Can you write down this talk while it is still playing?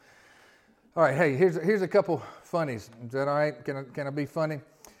All right, hey, here's a couple funnies. Is that all right? Can I be funny?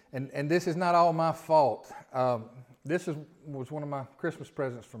 And this is not all my fault. Was one of my Christmas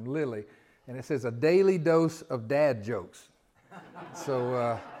presents from Lily, and it says a daily dose of dad jokes.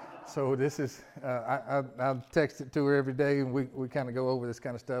 So this is I text it to her every day, and we kind of go over this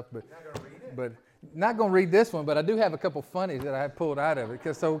kind of stuff. But not going to read this one. But I do have a couple funnies that I have pulled out of it.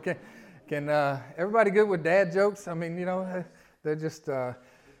 Can everybody good with dad jokes? I mean, they're just.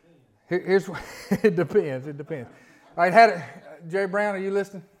 Here's what it depends. It depends. All right, Jerry Brown, are you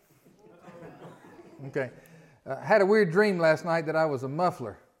listening? Okay. Had a weird dream last night that I was a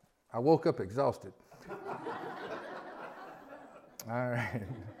muffler. I woke up exhausted. All right.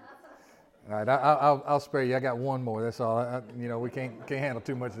 All right. I'll spare you. I got one more. That's all. We can't handle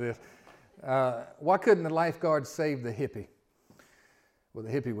too much of this. Why couldn't the lifeguard save the hippie? Well, the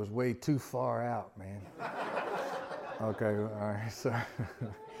hippie was way too far out, man. Okay. All right. So.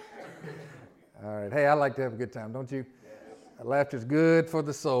 All right. Hey, I like to have a good time, don't you? Laughter's good for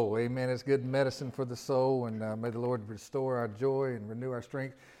the soul. Amen. It's good medicine for the soul, and may the Lord restore our joy and renew our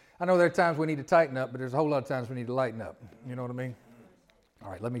strength. I know there are times we need to tighten up, but there's a whole lot of times we need to lighten up. You know what I mean?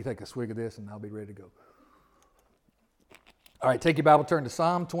 All right, let me take a swig of this, and I'll be ready to go. All right, take your Bible, turn to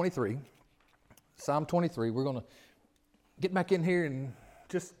Psalm 23. Psalm 23. We're going to get back in here and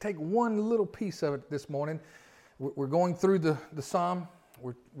just take one little piece of it this morning. We're going through the Psalm.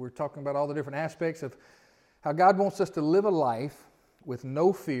 We're talking about all the different aspects of how God wants us to live a life with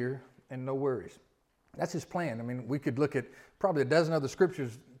no fear and no worries. That's His plan. I mean, we could look at probably a dozen other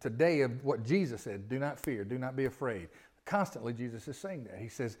scriptures today of what Jesus said. Do not fear. Do not be afraid. Constantly, Jesus is saying that. He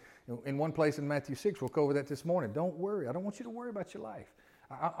says, in one place in Matthew 6, we'll go over that this morning. Don't worry. I don't want you to worry about your life.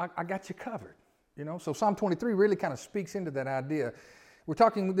 I got you covered. So Psalm 23 really kind of speaks into that idea. We're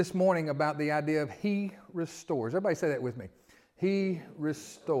talking this morning about the idea of He restores. Everybody say that with me. He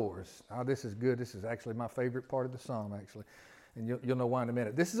restores. Oh, this is good. This is actually my favorite part of the psalm, actually. And you'll know why in a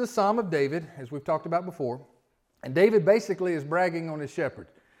minute. This is a psalm of David, as we've talked about before. And David basically is bragging on his shepherd.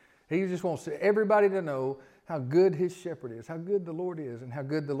 He just wants everybody to know how good his shepherd is, how good the Lord is, and how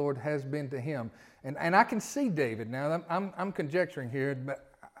good the Lord has been to him. And I can see David. Now, I'm conjecturing here,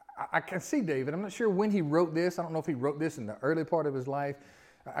 but I can see David. I'm not sure when he wrote this. I don't know if he wrote this in the early part of his life.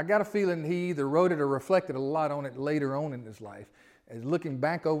 I got a feeling he either wrote it or reflected a lot on it later on in his life, as looking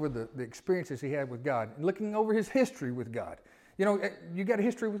back over the experiences he had with God and looking over his history with God. You got a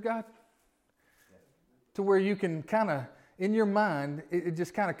history with God? To where you can kind of, in your mind, it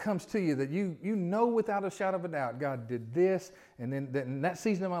just kind of comes to you that you know without a shadow of a doubt, God did this, and then in that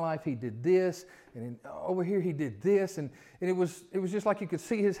season of my life, He did this, and then over here He did this, and it was just like you could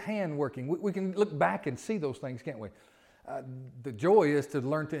see His hand working. We can look back and see those things, can't we? The joy is to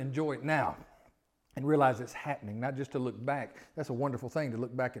learn to enjoy it now and realize it's happening, not just to look back. That's a wonderful thing, to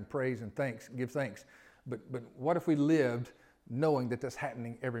look back and praise and give thanks. But what if we lived knowing that that's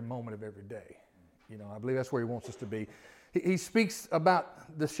happening every moment of every day? I believe that's where He wants us to be. He speaks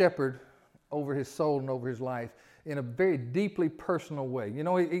about the shepherd over his soul and over his life in a very deeply personal way.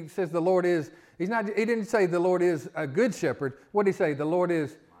 He says the Lord is, he didn't say the Lord is a good shepherd. What did He say? The Lord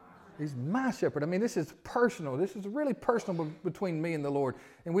is, He's my shepherd. I mean, this is personal. This is really personal between me and the Lord.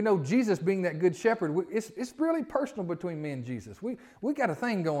 And we know Jesus being that good shepherd, it's really personal between me and Jesus. We got a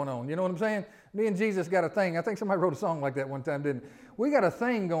thing going on. You know what I'm saying? Me and Jesus got a thing. I think somebody wrote a song like that one time, didn't it? We got a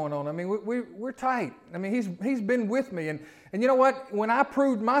thing going on. I mean, we're tight. I mean, he's been with me. And you know what? When I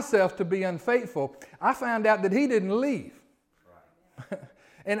proved myself to be unfaithful, I found out that He didn't leave. Right.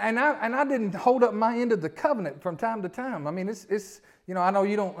 and I didn't hold up my end of the covenant from time to time. I mean, it's I know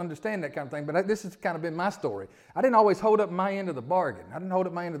you don't understand that kind of thing, but this has kind of been my story. I didn't always hold up my end of the bargain. I didn't hold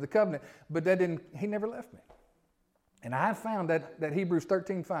up my end of the covenant, but He never left me. And I found that Hebrews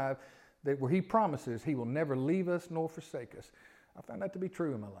 13:5, that where He promises He will never leave us nor forsake us. I found that to be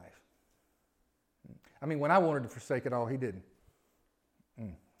true in my life. I mean, when I wanted to forsake it all, He didn't.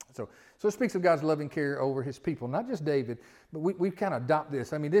 So it speaks of God's loving care over His people, not just David, but we kind of adopt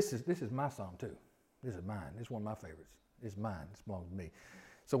this. I mean, this is my psalm too. This is mine. This is one of my favorites. It's mine. It belongs to me.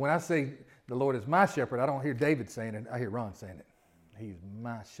 So when I say the Lord is my shepherd, I don't hear David saying it. I hear Ron saying it. He's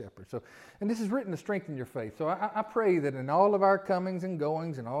my shepherd. And this is written to strengthen your faith. So I pray that in all of our comings and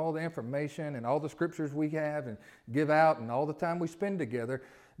goings and all the information and all the scriptures we have and give out and all the time we spend together,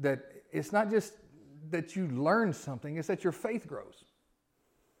 that it's not just that you learn something, it's that your faith grows.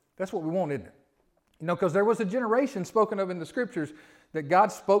 That's what we want, isn't it? Because there was a generation spoken of in the scriptures that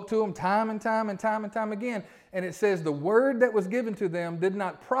God spoke to them time and time and time and time again. And it says the word that was given to them did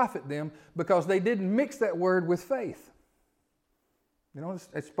not profit them because they didn't mix that word with faith.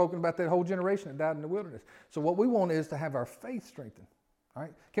 It's spoken about that whole generation that died in the wilderness. So what we want is to have our faith strengthened. All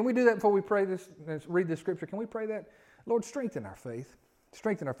right? Can we do that before we pray this, read this scripture? Can we pray that? Lord, strengthen our faith.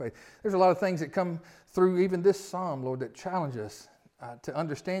 Strengthen our faith. There's a lot of things that come through even this psalm, Lord, that challenge us to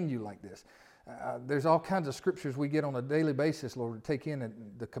understand you like this. There's all kinds of scriptures we get on a daily basis, Lord, to take in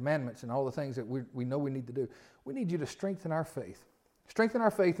the commandments and all the things that we know we need to do. We need you to strengthen our faith. Strengthen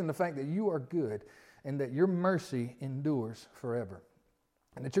our faith in the fact that you are good and that your mercy endures forever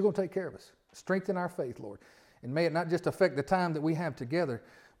and that you're going to take care of us. Strengthen our faith, Lord. And may it not just affect the time that we have together,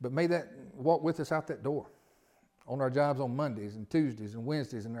 but may that walk with us out that door on our jobs on Mondays and Tuesdays and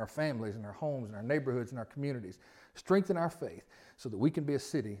Wednesdays, in our families and our homes and our neighborhoods and our communities. Strengthen our faith so that we can be a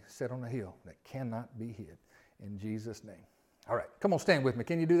city set on a hill that cannot be hid. In Jesus' name. All right, come on, stand with me.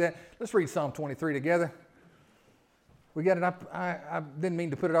 Can you do that? Let's read Psalm 23 together. We got it up. I didn't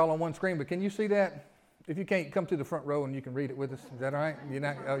mean to put it all on one screen, but can you see that? If you can't, come to the front row and you can read it with us. Is that all right? You're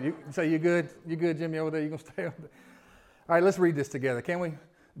not, you say you're good? You good, Jimmy, over there? You going to stay over there? All right, let's read this together, can we?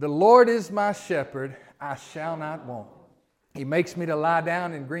 The Lord is my shepherd, I shall not want. He makes me to lie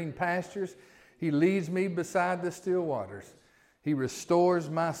down in green pastures. He leads me beside the still waters. He restores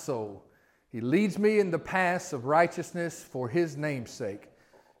my soul. He leads me in the paths of righteousness for his name's sake.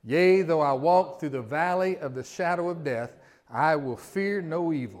 Yea, though I walk through the valley of the shadow of death, I will fear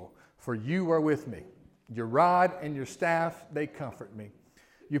no evil, for you are with me. Your rod and your staff, they comfort me.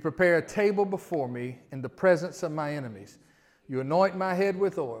 You prepare a table before me in the presence of my enemies. You anoint my head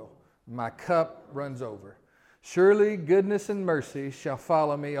with oil. My cup runs over. Surely goodness and mercy shall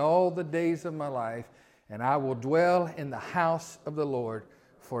follow me all the days of my life, and I will dwell in the house of the Lord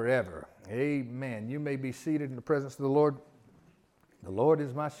forever. Amen. You may be seated in the presence of the Lord. The Lord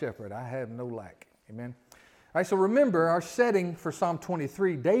is my shepherd. I have no lack. Amen. All right, so remember our setting for Psalm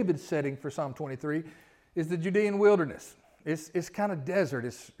 23, David's setting for Psalm 23, is the Judean wilderness. It's kind of desert.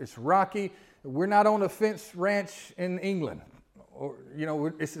 It's rocky. We're not on a fenced ranch in England. Or,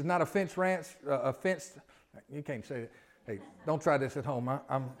 this is not a fenced ranch, a fenced, you can't say it. Hey, don't try this at home.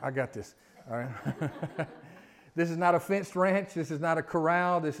 I got this. All right. This is not a fenced ranch. This is not a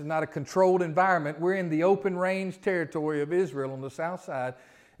corral. This is not a controlled environment. We're in the open range territory of Israel on the south side.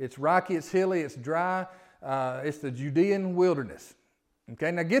 It's rocky, it's hilly, it's dry. It's the Judean wilderness. Okay,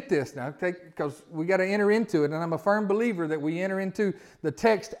 now get this now, because we got to enter into it, and I'm a firm believer that we enter into the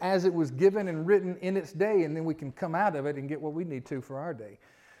text as it was given and written in its day, and then we can come out of it and get what we need to for our day.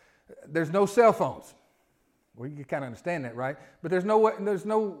 There's no cell phones. Well, you can kind of understand that, right? But there's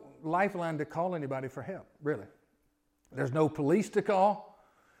no lifeline to call anybody for help, really. There's no police to call.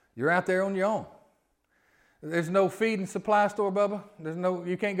 You're out there on your own. There's no feed and supply store, Bubba.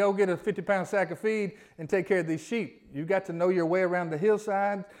 You can't go get a 50-pound sack of feed and take care of these sheep. You got to know your way around the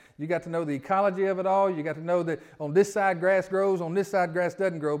hillside. You got to know the ecology of it all. You got to know that on this side grass grows, on this side grass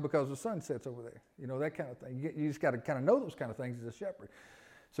doesn't grow because the sun sets over there. That kind of thing. You just got to kind of know those kind of things as a shepherd.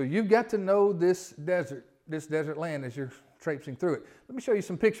 So you've got to know this desert land as you're traipsing through it. Let me show you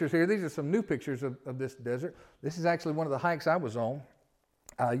some pictures here. These are some new pictures of this desert. This is actually one of the hikes I was on.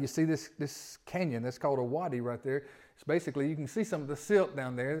 You see this canyon that's called a wadi right there. It's basically, you can see some of the silt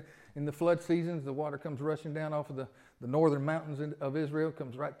down there. In the flood seasons, the water comes rushing down off of the northern mountains of Israel,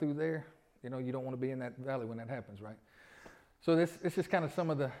 comes right through there. You don't want to be in that valley when that happens, right? So this is kind of some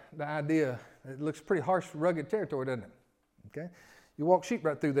of the idea. It looks pretty harsh, rugged territory, doesn't it? Okay? You walk sheep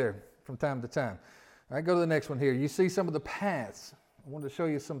right through there from time to time. All right, go to the next one here. You see some of the paths. I wanted to show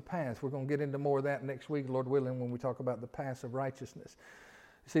you some paths. We're going to get into more of that next week, Lord willing, when we talk about the paths of righteousness.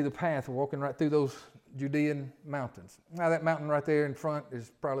 You see the path, we're walking right through those Judean mountains. Now that mountain right there in front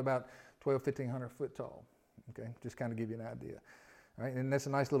is probably about 1,100 foot tall. Okay, just kind of give you an idea. All right, and that's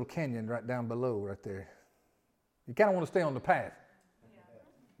a nice little canyon right down below right there. You kind of want to stay on the path.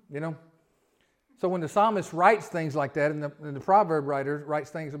 So when the psalmist writes things like that, and the proverb writer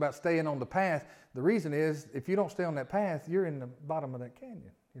writes things about staying on the path, the reason is if you don't stay on that path, you're in the bottom of that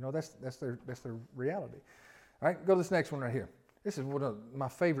canyon. That's their reality. All right, go to this next one right here. This is one of my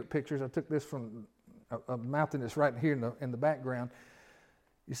favorite pictures. I took this from a mountain that's right here in the background.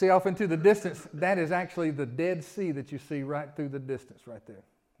 You see off into the distance, that is actually the Dead Sea that you see right through the distance right there.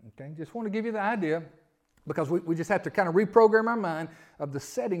 Okay, just want to give you the idea because we just have to kind of reprogram our mind of the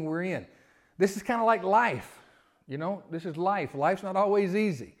setting we're in. This is kind of like life. This is life. Life's not always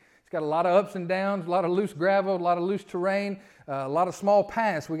easy. It's got a lot of ups and downs, a lot of loose gravel, a lot of loose terrain, a lot of small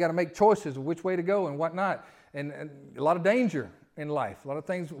paths. We got to make choices of which way to go and whatnot. And a lot of danger in life, a lot of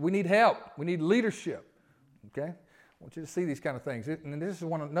things. We need help. We need leadership. Okay? I want you to see these kind of things. And this is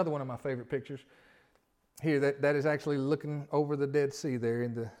another one of my favorite pictures here. That is actually looking over the Dead Sea there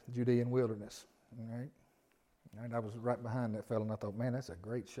in the Judean wilderness. All right? And I was right behind that fellow, and I thought, man, that's a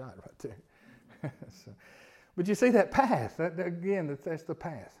great shot right there. So, But you see that path, again, that's the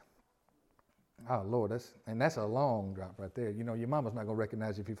path. Oh, Lord, that's a long drop right there. You know, your mama's not going to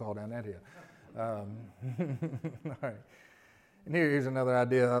recognize you if you fall down that hill. All right. And here's another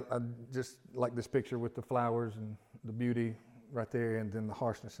idea. I just like this picture with the flowers and the beauty right there, and then the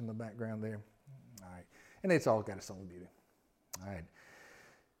harshness in the background there. All right. And it's all got its own beauty. All right.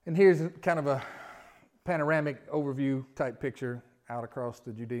 And here's kind of a panoramic overview type picture out across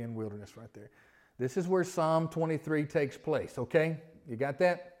the Judean wilderness right there. This is where Psalm 23 takes place, okay? You got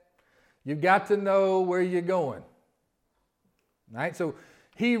that? You've got to know where you're going. All right, so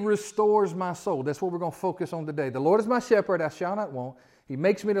he restores my soul. That's what we're going to focus on today. The Lord is my shepherd, I shall not want. He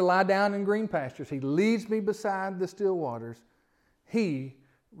makes me to lie down in green pastures. He leads me beside the still waters. He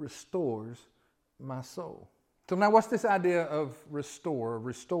restores my soul. So now what's this idea of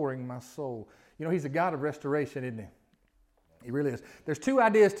restoring my soul? You know, he's a God of restoration, isn't he? He really is. There's two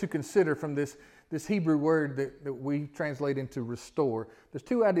ideas to consider from this Hebrew word that we translate into restore. There's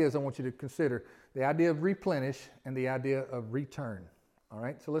two ideas I want you to consider. The idea of replenish and the idea of return. All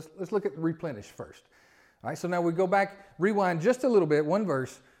right, so let's look at replenish first. All right, so now we go back, rewind just a little bit, one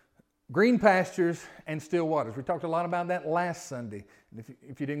verse, green pastures and still waters. We talked a lot about that last Sunday. And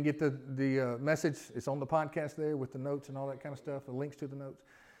if you didn't get the message, it's on the podcast there with the notes and all that kind of stuff, the links to the notes.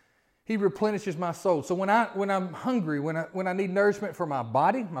 He replenishes my soul. So when I'm hungry, when I need nourishment for my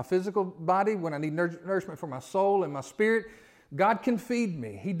body, my physical body, when I need nourishment for my soul and my spirit, God can feed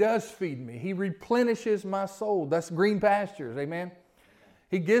me. He does feed me. He replenishes my soul. That's green pastures, amen?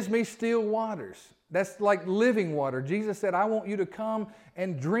 He gives me still waters. That's like living water. Jesus said, I want you to come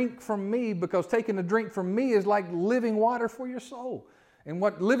and drink from me, because taking a drink from me is like living water for your soul. And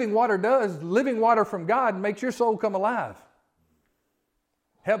what living water does, living water from God makes your soul come alive.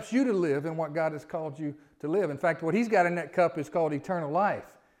 Helps you to live in what God has called you to live. In fact, what he's got in that cup is called eternal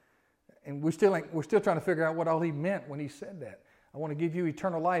life. And we're still trying to figure out what all he meant when he said that. I want to give you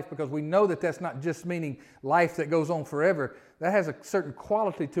eternal life, because we know that that's not just meaning life that goes on forever. That has a certain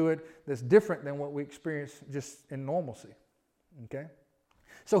quality to it that's different than what we experience just in normalcy. Okay?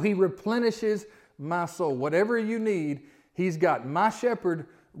 So he replenishes my soul. Whatever you need, he's got. My shepherd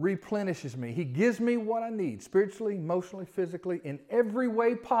replenishes me. He gives me what I need, spiritually, emotionally, physically, in every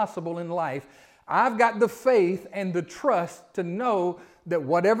way possible in life. I've got the faith and the trust to know that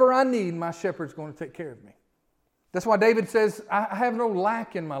whatever I need, my shepherd's going to take care of me. That's why David says, I have no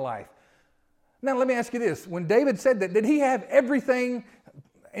lack in my life. Now, let me ask you this. When David said that, did he have everything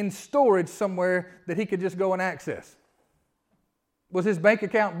in storage somewhere that he could just go and access? Was his bank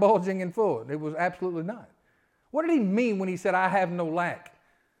account bulging and full? It was absolutely not. What did he mean when he said, I have no lack?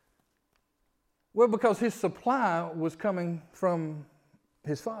 Well, because his supply was coming from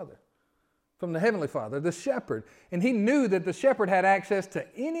his Father, from the Heavenly Father, the shepherd. And he knew that the shepherd had access to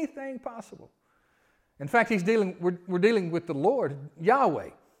anything possible. In fact, we're dealing with the Lord, Yahweh.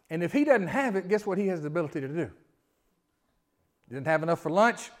 And if he doesn't have it, guess what he has the ability to do? You didn't have enough for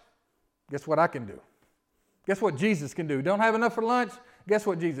lunch? Guess what I can do? Guess what Jesus can do? Don't have enough for lunch? Guess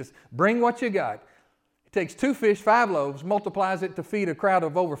what Jesus? Bring what you got. He takes 2 fish, 5 loaves, multiplies it to feed a crowd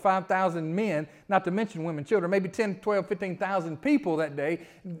of over 5,000 men, not to mention women, children, maybe 10, 12, 15,000 people that day.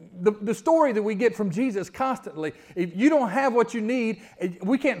 The story that we get from Jesus constantly, if you don't have what you need,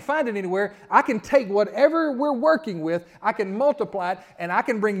 we can't find it anywhere, I can take whatever we're working with, I can multiply it, and I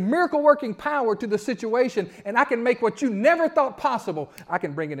can bring miracle working power to the situation, and I can make what you never thought possible, I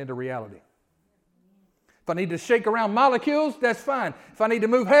can bring it into reality. If I need to shake around molecules, that's fine. If I need to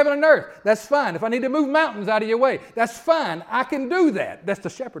move heaven and earth, that's fine. If I need to move mountains out of your way, that's fine. I can do that. That's the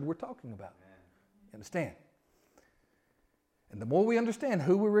shepherd we're talking about. You understand? And the more we understand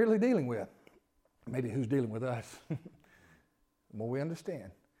who we're really dealing with, maybe who's dealing with us, the more we understand,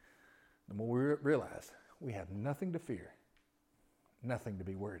 the more we realize we have nothing to fear, nothing to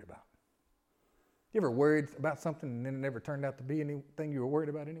be worried about. You ever worried about something and then it never turned out to be anything you were worried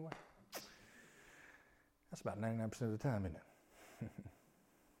about anyway? That's about 99% of the time, isn't it?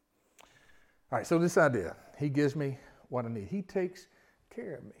 All right, so this idea, he gives me what I need. He takes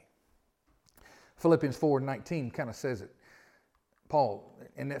care of me. Philippians 4:19 kind of says it. Paul,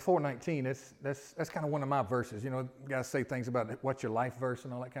 in that 4:19, that's kind of one of my verses. You know, guys say things about what's your life verse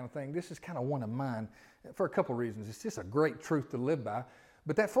and all that kind of thing. This is kind of one of mine for a couple reasons. It's just a great truth to live by.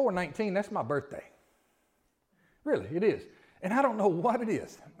 But that 4:19, that's my birthday. Really, it is. And I don't know what it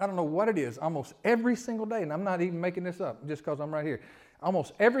is. I don't know what it is. Almost every single day, and I'm not even making this up just because I'm right here.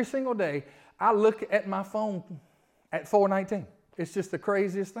 Almost every single day, I look at my phone at 4:19. It's just the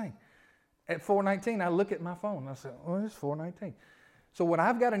craziest thing. At 4:19, I look at my phone. I say, oh, it's 4:19. So what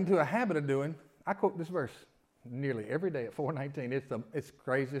I've got into a habit of doing, I quote this verse nearly every day at 4:19. It's the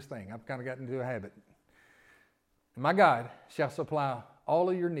craziest thing. I've kind of gotten into a habit. My God shall supply all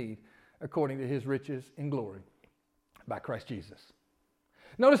of your need according to his riches in glory by Christ Jesus.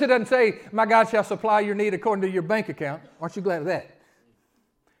 Notice it doesn't say, my God shall supply your need according to your bank account. Aren't you glad of that?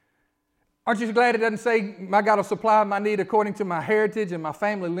 Aren't you glad it doesn't say, my God will supply my need according to my heritage and my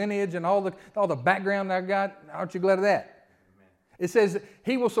family lineage and all the background I've got? Aren't you glad of that? Amen. It says,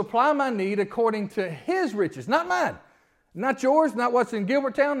 he will supply my need according to his riches, not mine. Not yours, not what's in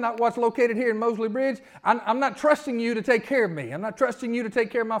Gilbertown, not what's located here in Mosley Bridge. I'm not trusting you to take care of me. I'm not trusting you to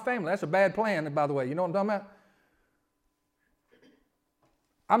take care of my family. That's a bad plan, by the way. You know what I'm talking about?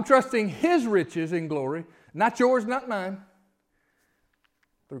 I'm trusting his riches in glory, not yours, not mine,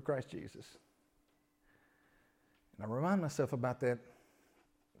 through Christ Jesus. And I remind myself about that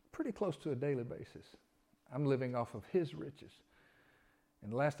pretty close to a daily basis. I'm living off of his riches.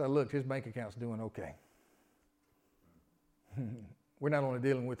 And last I looked, his bank account's doing okay. We're not only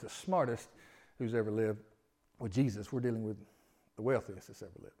dealing with the smartest who's ever lived with Jesus, we're dealing with the wealthiest that's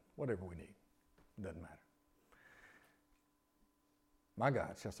ever lived. Whatever we need, it doesn't matter. My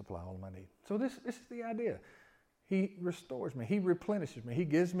God shall supply all of my need. So this is the idea. He restores me. He replenishes me. He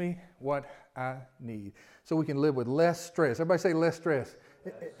gives me what I need. So we can live with less stress. Everybody say less stress.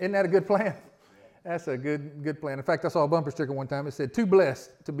 Isn't that a good plan? That's a good plan. In fact, I saw a bumper sticker one time. It said, too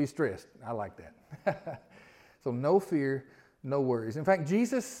blessed to be stressed. I like that. So no fear, no worries. In fact,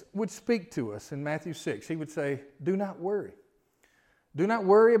 Jesus would speak to us in Matthew 6. He would say, do not worry. Do not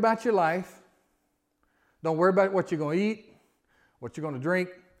worry about your life. Don't worry about what you're going to eat, what you're going to drink,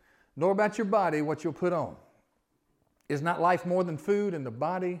 nor about your body, what you'll put on. Is not life more than food and the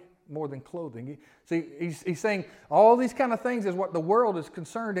body more than clothing? See, he's saying all these kind of things is what the world is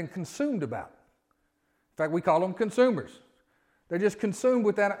concerned and consumed about. In fact, we call them consumers. They're just consumed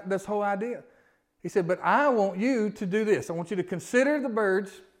with this whole idea. He said, but I want you to do this. I want you to consider the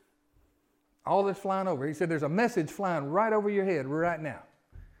birds, all that's flying over. He said, there's a message flying right over your head right now,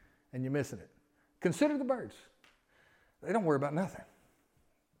 and you're missing it. Consider the birds. They don't worry about nothing.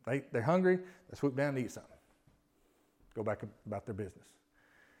 They're hungry. They swoop down and eat something. Go back about their business.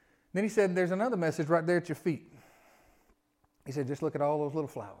 Then he said, there's another message right there at your feet. He said, just look at all those little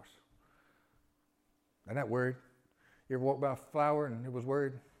flowers. They're not worried. You ever walked by a flower and it was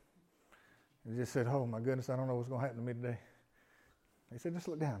worried? He just said, oh my goodness, I don't know what's going to happen to me today. He said, just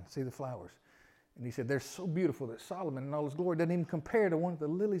look down, see the flowers. And he said, they're so beautiful that Solomon in all his glory doesn't even compare to one of the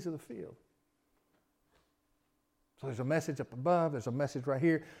lilies of the field. So there's a message up above, there's a message right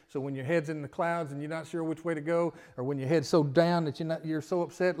here. So when your head's in the clouds and you're not sure which way to go, or when your head's so down that you're so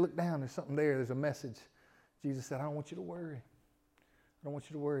upset, look down, there's something there, there's a message. Jesus said, I don't want you to worry. I don't want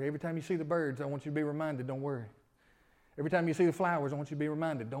you to worry. Every time you see the birds, I want you to be reminded, don't worry. Every time you see the flowers, I want you to be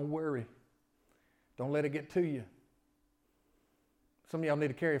reminded, don't worry. Don't let it get to you. Some of y'all need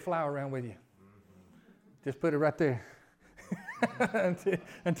to carry a flower around with you. Just put it right there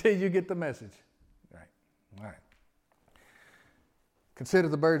until you get the message. All right. Consider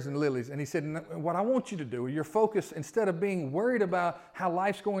the birds and lilies. And he said, what I want you to do, your focus, instead of being worried about how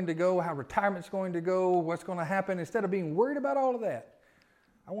life's going to go, how retirement's going to go, what's going to happen, instead of being worried about all of that,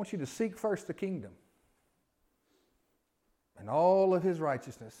 I want you to seek first the kingdom and all of his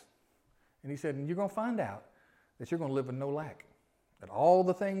righteousness. And he said, and you're going to find out that you're going to live with no lack, that all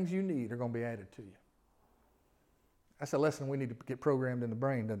the things you need are going to be added to you. That's a lesson we need to get programmed in the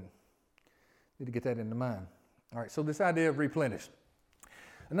brain, doesn't it? Need to get that in the mind. All right, so this idea of replenish.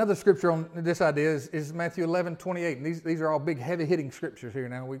 Another scripture on this idea is Matthew 11:28. And these are all big, heavy-hitting scriptures here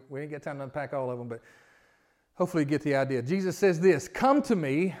now. We ain't got time to unpack all of them, but hopefully you get the idea. Jesus says this, come to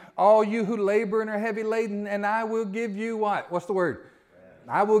me, all you who labor and are heavy laden, and I will give you what? What's the word?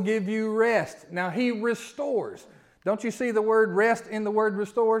 I will give you rest. Now, he restores. Don't you see the word rest in the word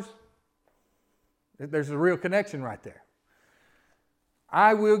restores? There's a real connection right there.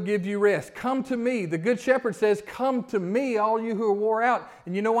 I will give you rest. Come to me. The Good Shepherd says, come to me, all you who are wore out.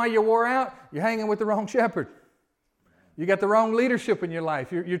 And you know why you're wore out? You're hanging with the wrong shepherd. You got the wrong leadership in your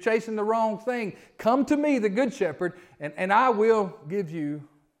life. You're chasing the wrong thing. Come to me, the Good Shepherd, and I will give you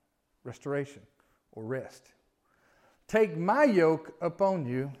restoration or rest. Take my yoke upon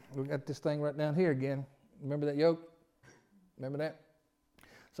you. We got this thing right down here again. Remember that yoke? Remember that?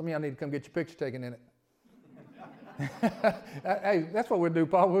 Some of y'all need to come get your picture taken in it. Hey, that's what we'll do,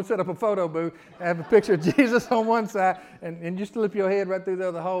 Paul. We'll set up a photo booth, have a picture of Jesus on one side, and just slip your head right through the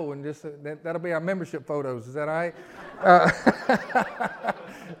other hole, and just that'll be our membership photos. Is that all right?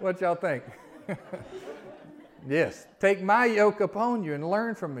 What y'all think? Yes. Take my yoke upon you and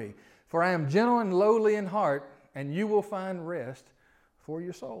learn from me, for I am gentle and lowly in heart, and you will find rest for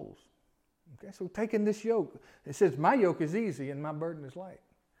your souls. Okay, so taking this yoke, it says, my yoke is easy and my burden is light.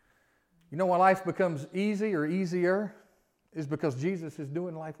 You know why life becomes easy or easier? Is because Jesus is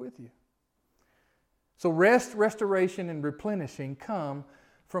doing life with you. So rest, restoration, and replenishing come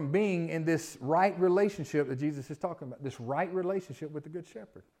from being in this right relationship that Jesus is talking about, this right relationship with the Good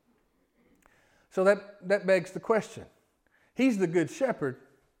Shepherd. So that begs the question. He's the Good Shepherd.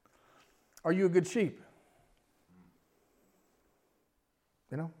 Are you a good sheep?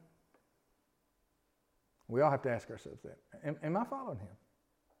 You know? We all have to ask ourselves that. Am I following him?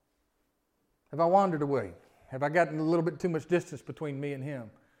 Have I wandered away? Have I gotten a little bit too much distance between me and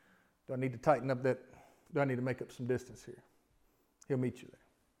him? Do I need to tighten up that? Do I need to make up some distance here? He'll meet you there.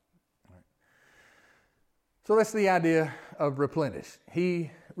 All right. So that's the idea of replenish.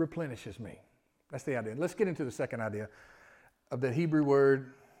 He replenishes me. That's the idea. Let's get into the second idea of the Hebrew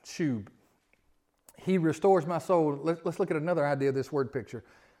word shub. He restores my soul. Let's look at another idea of this word picture.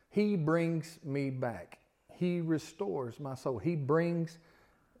 He brings me back. He restores my soul. He brings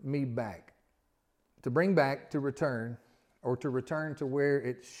me back. To bring back, to return, or to return to where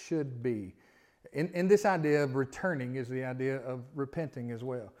it should be. In this idea of returning is the idea of repenting as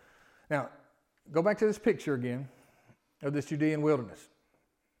well. Now, go back to this picture again of this Judean wilderness.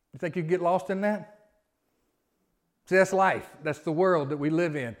 You think you get lost in that? See, that's life. That's the world that we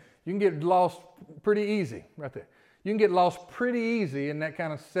live in. You can get lost pretty easy right there. You can get lost pretty easy in that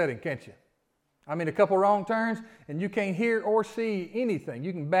kind of setting, can't you? I mean, a couple wrong turns, and you can't hear or see anything.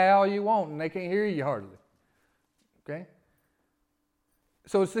 You can bawl all you want, and they can't hear you hardly. Okay?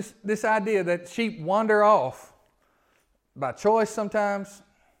 So it's this idea that sheep wander off by choice sometimes.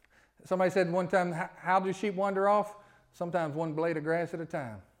 Somebody said one time, how do sheep wander off? Sometimes one blade of grass at a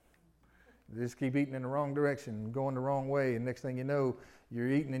time. They just keep eating in the wrong direction, going the wrong way, and next thing you know, you're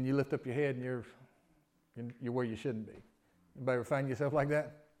eating and you lift up your head and you're where you shouldn't be. Anybody ever find yourself like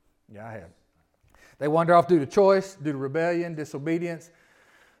that? Yeah, I have. They wander off due to choice, due to rebellion, disobedience,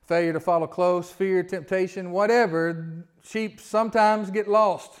 failure to follow close, fear, temptation, whatever. Sheep sometimes get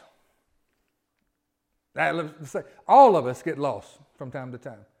lost. All of us get lost from time to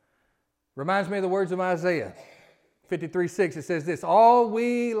time. Reminds me of the words of Isaiah 53:6. It says this, all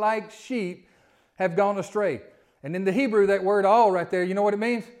we like sheep have gone astray. And in the Hebrew, that word all right there, you know what it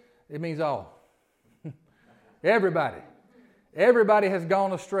means? It means all. Everybody. Everybody has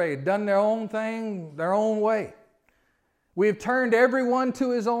gone astray, done their own thing, their own way. We have turned everyone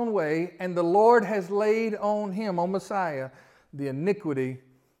to his own way, and the Lord has laid on him, on Messiah, the iniquity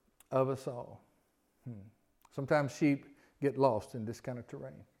of us all. Sometimes sheep get lost in this kind of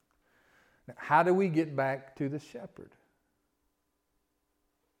terrain. Now, how do we get back to the shepherd?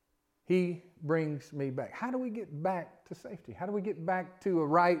 He brings me back. How do we get back to safety? How do we get back to a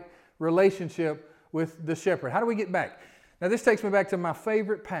right relationship with the shepherd? How do we get back? Now, this takes me back to my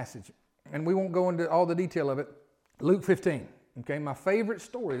favorite passage, and we won't go into all the detail of it. Luke 15, okay, my favorite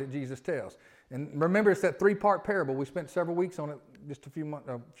story that Jesus tells. And remember, it's that three-part parable. We spent several weeks on it just a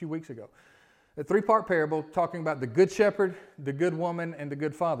few weeks ago. A three-part parable talking about the good shepherd, the good woman, and the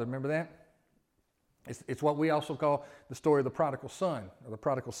good father. Remember that? It's what we also call the story of the prodigal son, or the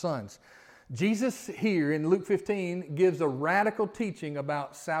prodigal sons. Jesus here in Luke 15 gives a radical teaching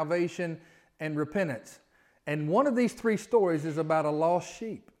about salvation and repentance. And one of these three stories is about a lost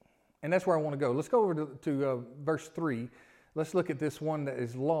sheep. And that's where I want to go. Let's go over to verse 3. Let's look at this one that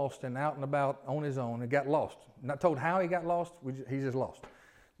is lost and out and about on his own and got lost. Not told how he got lost, he's just lost.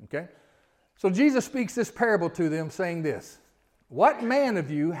 Okay? So Jesus speaks this parable to them saying this. What man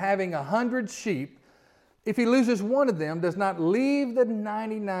of you having 100 sheep, if he loses one of them, does not leave the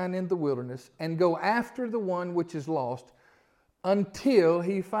 99 in the wilderness and go after the one which is lost until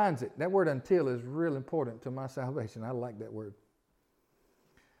he finds it? That word until is real important to my salvation. I like that word.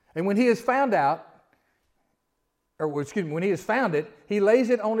 And when he has found when he has found it, he lays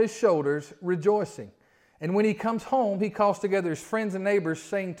it on his shoulders, rejoicing. And when he comes home, he calls together his friends and neighbors,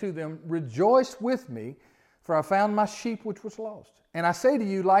 saying to them, rejoice with me, for I found my sheep which was lost. And I say to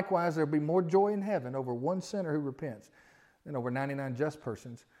you, likewise, there will be more joy in heaven over one sinner who repents than over 99 just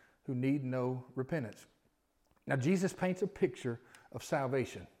persons who need no repentance. Now, Jesus paints a picture of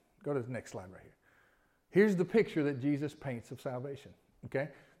salvation. Go to the next slide right here. Here's the picture that Jesus paints of salvation. Okay?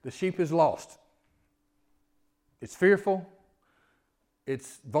 The sheep is lost. It's fearful.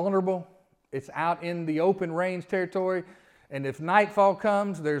 It's vulnerable. It's out in the open range territory. And if nightfall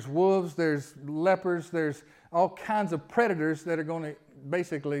comes, there's wolves, there's lepers, there's all kinds of predators that are going to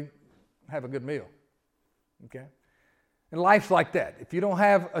basically have a good meal. Okay? And life's like that. If you don't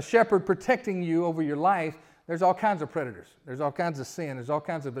have a shepherd protecting you over your life, there's all kinds of predators. There's all kinds of sin. There's all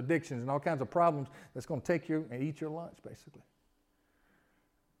kinds of addictions and all kinds of problems that's going to take you and eat your lunch, basically.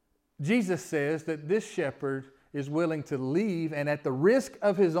 Jesus says that this shepherd is willing to leave and at the risk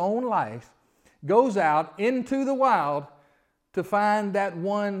of his own life goes out into the wild to find that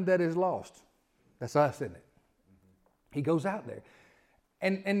one that is lost. That's us, isn't it? He goes out there.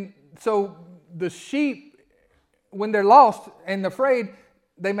 And so the sheep, when they're lost and afraid,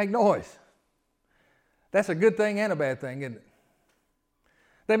 they make noise. That's a good thing and a bad thing, isn't it?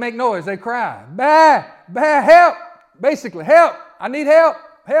 They make noise. They cry. Bah, bah, help. Basically, help. I need help.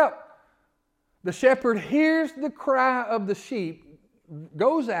 Help. The shepherd hears the cry of the sheep,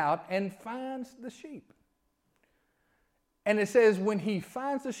 goes out and finds the sheep. And it says when he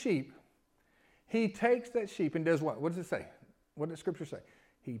finds the sheep, he takes that sheep and does what? What does it say? What does Scripture say?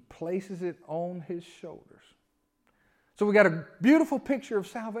 He places it on his shoulders. So we got a beautiful picture of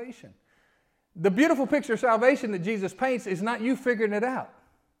salvation. The beautiful picture of salvation that Jesus paints is not you figuring it out.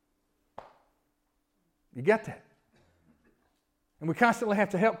 You get that? And we constantly have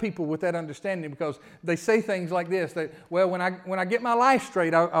to help people with that understanding because they say things like this, that, well, when I get my life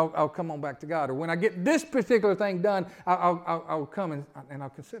straight, I'll come on back to God. Or when I get this particular thing done, I'll come and I'll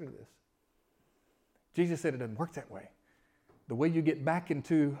consider this. Jesus said it doesn't work that way. The way you get back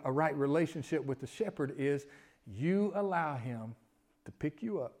into a right relationship with the shepherd is you allow him to pick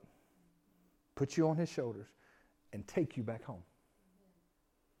you up, put you on his shoulders, and take you back home.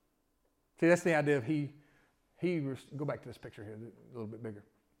 See, that's the idea of go back to this picture here a little bit bigger.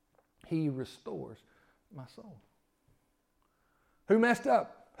 He restores my soul. Who messed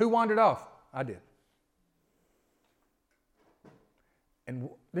up? Who wandered off? I did. And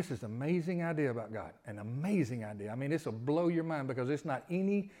this is an amazing idea about God. An amazing idea. I mean, this will blow your mind because it's not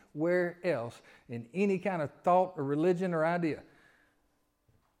anywhere else in any kind of thought or religion or idea.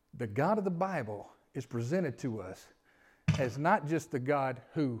 The God of the Bible is presented to us as not just the God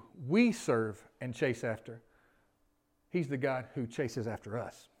who we serve and chase after. He's the God who chases after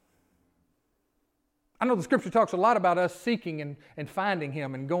us. I know the Scripture talks a lot about us seeking and finding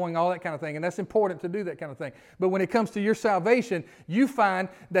Him and going, all that kind of thing, and that's important to do that kind of thing. But when it comes to your salvation, you find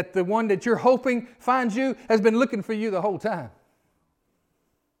that the one that you're hoping finds you has been looking for you the whole time.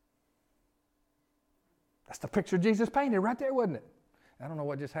 That's the picture Jesus painted right there, wasn't it? I don't know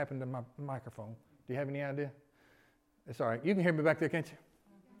what just happened to my microphone. Do you have any idea? It's all right. You can hear me back there, can't you?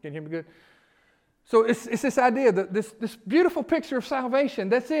 Can you hear me good? So it's this idea, that this beautiful picture of salvation.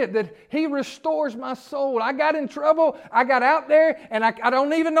 That's it, that He restores my soul. I got in trouble. I got out there, and I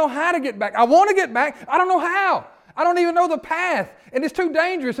don't even know how to get back. I want to get back. I don't know how. I don't even know the path, and it's too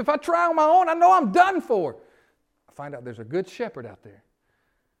dangerous. If I try on my own, I know I'm done for. I find out there's a good shepherd out there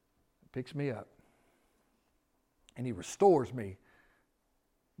that picks me up, and He restores me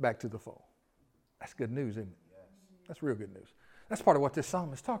back to the fold. That's good news, isn't it? Yes. That's real good news. That's part of what this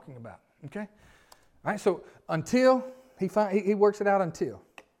psalm is talking about, okay? All right, so until he works it out until.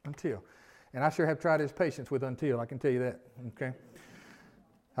 And I sure have tried His patience with until, I can tell you that, okay?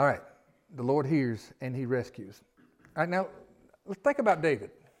 All right, the Lord hears and He rescues. All right, now, let's think about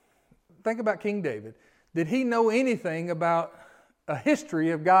David. Think about King David. Did he know anything about a history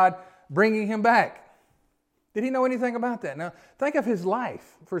of God bringing him back? Did he know anything about that? Now, think of his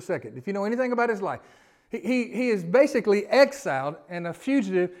life for a second. If you know anything about his life, he is basically exiled and a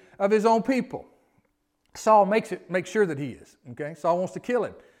fugitive of his own people. Saul makes sure that he is. Okay, Saul wants to kill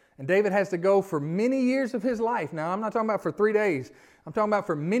him. And David has to go for many years of his life. Now, I'm not talking about for 3 days. I'm talking about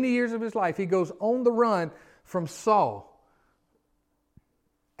for many years of his life. He goes on the run from Saul.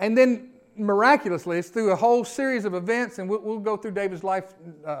 And then, miraculously, it's through a whole series of events, and we'll go through David's life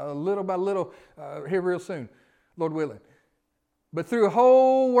little by little here real soon, Lord willing. But through a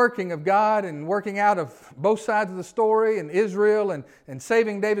whole working of God and working out of both sides of the story and Israel and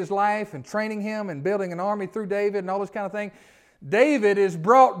saving David's life and training him and building an army through David and all this kind of thing, David is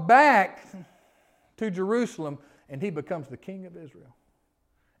brought back to Jerusalem and he becomes the king of Israel.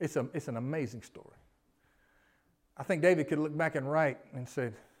 It's an amazing story. I think David could look back and write and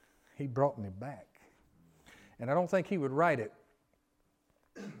said, He brought me back. And I don't think he would write it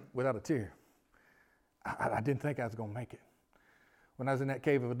without a tear. I didn't think I was going to make it. When I was in that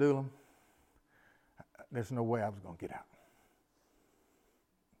cave of Adullam, there's no way I was going to get out.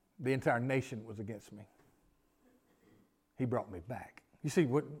 The entire nation was against me. He brought me back. You see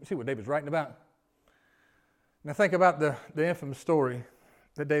what David's writing about? Now think about the infamous story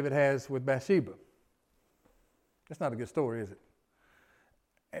that David has with Bathsheba. That's not a good story, is it?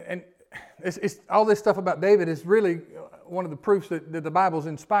 And it's all this stuff about David is really one of the proofs that the Bible's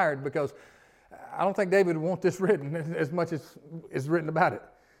inspired, because I don't think David would want this written as much as is written about it.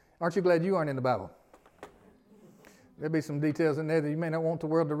 Aren't you glad you aren't in the Bible? There'll be some details in there that you may not want the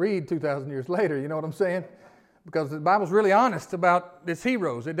world to read 2,000 years later, you know what I'm saying? because the Bible's really honest about its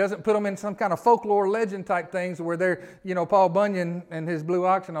heroes. It doesn't put them in some kind of folklore legend type things where they're, Paul Bunyan and his blue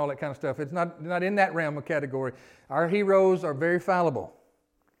ox and all that kind of stuff. It's not in that realm of category. Our heroes are very fallible.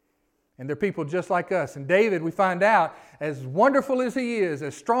 And they're people just like us. And David, we find out, as wonderful as he is,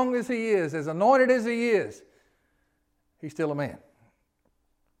 as strong as he is, as anointed as he is, he's still a man.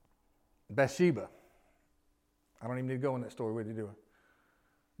 Bathsheba. I don't even need to go in that story with you, do I?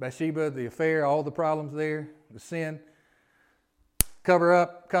 Bathsheba, the affair, all the problems there, the sin. Cover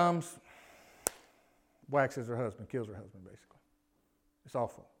up, comes, waxes her husband, kills her husband, basically. It's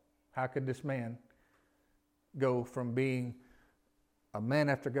awful. How could this man go from being a man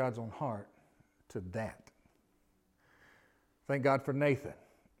after God's own heart to that? Thank God for Nathan.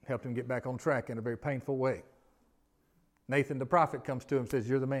 Helped him get back on track in a very painful way. Nathan the prophet comes to him and says,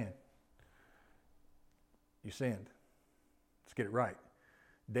 "You're the man. You sinned. Let's get it right."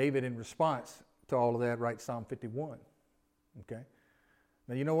 David, in response to all of that, writes Psalm 51. Okay?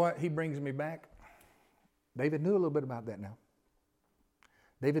 Now, you know what? He brings me back. David knew a little bit about that now.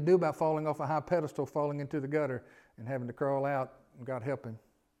 David knew about falling off a high pedestal, falling into the gutter, and having to crawl out, and God help him,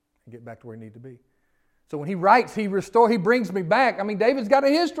 and get back to where he needed to be. So when he writes, he brings me back. I mean, David's got a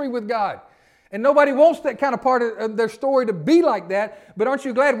history with God. And nobody wants that kind of part of their story to be like that. But aren't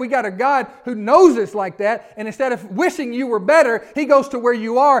you glad we got a God who knows us like that? And instead of wishing you were better, he goes to where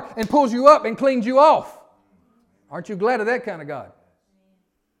you are and pulls you up and cleans you off. Aren't you glad of that kind of God?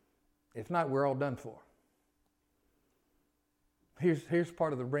 If not, we're all done for. Here's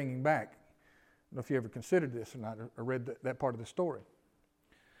part of the bringing back. I don't know if you ever considered this or not, or read that part of the story.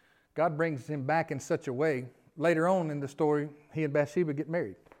 God brings him back in such a way. Later on in the story, he and Bathsheba get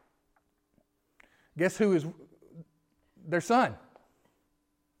married. Guess who is their son?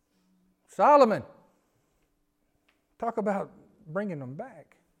 Solomon. Talk about bringing them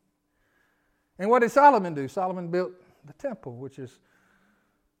back. And what did Solomon do? Solomon built the temple, which is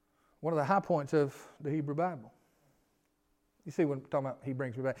one of the high points of the Hebrew Bible. You see what I'm talking about? He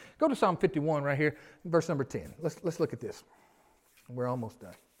brings me back. Go to Psalm 51 right here, verse number 10. Let's look at this. We're almost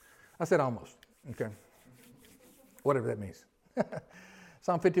done. I said almost. Okay. Whatever that means.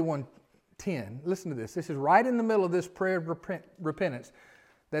 Psalm 51:10. Listen to this. This is right in the middle of this prayer of repentance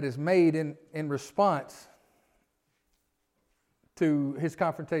that is made in response to his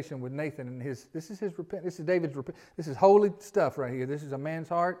confrontation with Nathan. And this is his repentance. This is David's repentance. This is holy stuff right here. This is a man's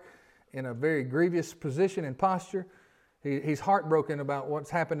heart in a very grievous position and posture. He's heartbroken about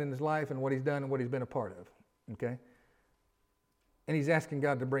what's happened in his life and what he's done and what he's been a part of. Okay? And he's asking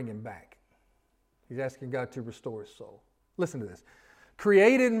God to bring him back. He's asking God to restore his soul. Listen to this.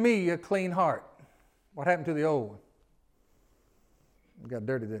 Create in me a clean heart. What happened to the old one? It got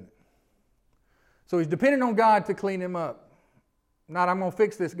dirty, didn't it? So he's depending on God to clean him up. Not, I'm going to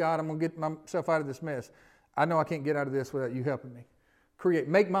fix this, God. I'm going to get myself out of this mess. I know I can't get out of this without you helping me.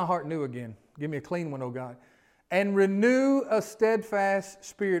 Make my heart new again. Give me a clean one, oh God. And renew a steadfast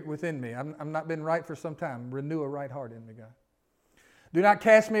spirit within me. I'm not been right for some time. Renew a right heart in me, God. Do not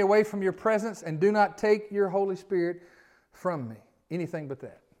cast me away from your presence, and do not take your Holy Spirit from me. Anything but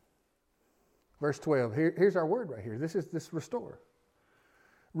that. Verse 12. Here's our word right here. This is this restore.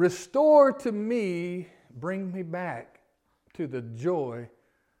 Restore to me, bring me back to the joy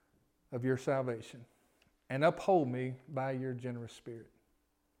of your salvation, and uphold me by your generous spirit.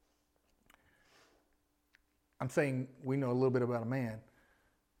 I'm saying we know a little bit about a man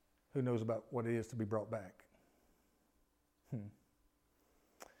who knows about what it is to be brought back.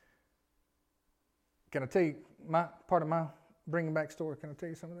 Can I tell you part of my bringing back story? Can I tell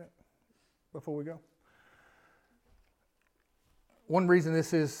you some of that before we go? One reason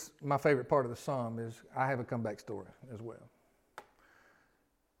this is my favorite part of the psalm is I have a comeback story as well.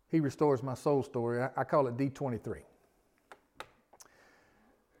 He restores my soul story. I call it D23.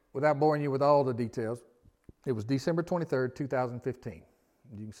 Without boring you with all the details, it was December 23rd, 2015.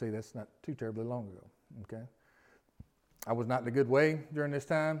 You can see that's not too terribly long ago. Okay, I was not in a good way during this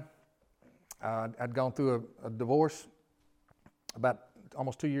time. I'd gone through a divorce about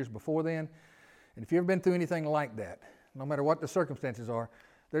almost 2 years before then. And if you've ever been through anything like that, no matter what the circumstances are,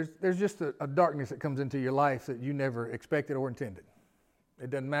 there's just a darkness that comes into your life that you never expected or intended. It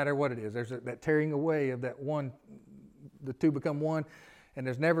doesn't matter what it is. There's that tearing away of that one, the two become one, and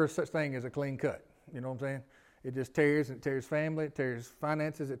there's never such thing as a clean cut. You know what I'm saying? It just tears, and it tears family, it tears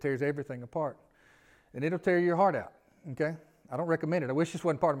finances, it tears everything apart. And it'll tear your heart out, okay? I don't recommend it. I wish this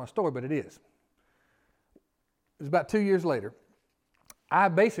wasn't part of my story, but it is. It was about 2 years later. I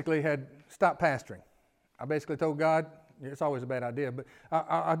basically had stopped pastoring. I basically told God, it's always a bad idea, but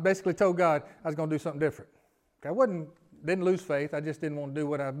I basically told God I was going to do something different. I didn't lose faith. I just didn't want to do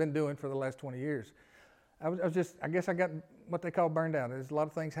what I've been doing for the last 20 years. I guess I got what they call burned out. There's a lot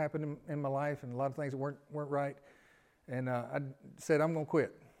of things happened in my life and a lot of things that weren't right. And I said, I'm going to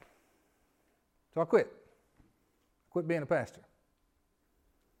quit. So I quit. Quit being a pastor.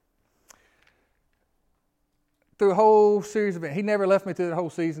 Through a whole series of events. He never left me through the whole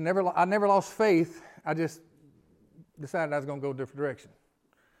season. I never lost faith. I just decided I was going to go a different direction.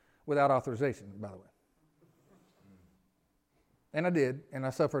 Without authorization, by the way. And I did, and I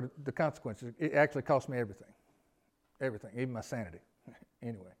suffered the consequences. It actually cost me everything. Everything, even my sanity.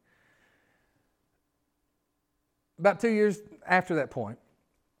 Anyway. About 2 years after that point,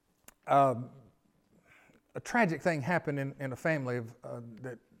 a tragic thing happened in a family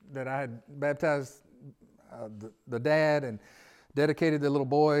that I had baptized the dad and dedicated the little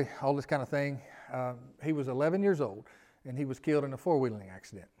boy, all this kind of thing. He was 11 years old, and he was killed in a four-wheeling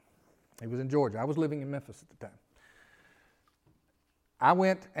accident. He was in Georgia. I was living in Memphis at the time. I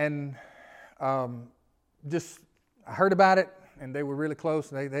went and I heard about it, and they were really close.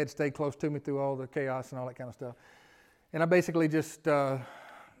 They had stayed close to me through all the chaos and all that kind of stuff. And I basically just told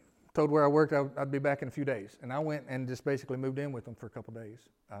where I worked I'd be back in a few days. And I went and just basically moved in with them for a couple of days,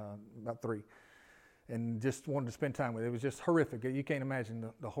 about 3, and just wanted to spend time with it. It was just horrific. You can't imagine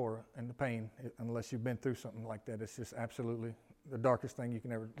the horror and the pain unless you've been through something like that. It's just absolutely the darkest thing you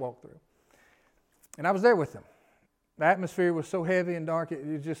can ever walk through. And I was there with them. The atmosphere was so heavy and dark, it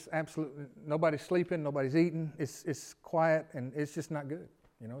was just absolutely, nobody's sleeping, nobody's eating, it's quiet, and it's just not good.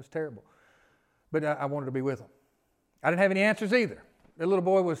 It's terrible. But I wanted to be with them. I didn't have any answers either. The little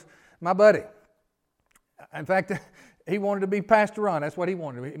boy was my buddy. In fact, he wanted to be Pastor Ron. That's what he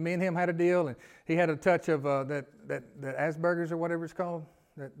wanted. Me and him had a deal, and he had a touch of that Asperger's or whatever it's called,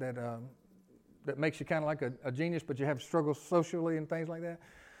 that makes you kind of like a genius, but you have struggles socially and things like that.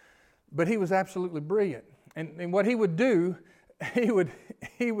 But he was absolutely brilliant. And what he would do, he would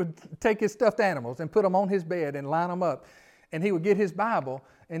take his stuffed animals and put them on his bed and line them up. And he would get his Bible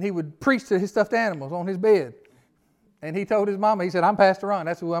and he would preach to his stuffed animals on his bed. And he told his mama, he said, I'm Pastor Ron.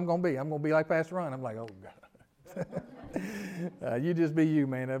 That's who I'm going to be. I'm going to be like Pastor Ron. I'm like, oh, God. You just be you,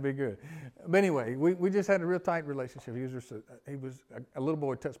 man. That'd be good. But anyway, we just had a real tight relationship. He was a little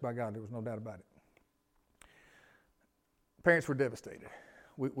boy touched by God. There was no doubt about it. Parents were devastated.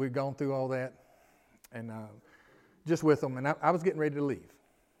 We'd gone through all that. And just with them, and I was getting ready to leave,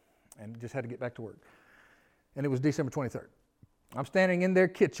 and just had to get back to work. And it was December 23rd. I'm standing in their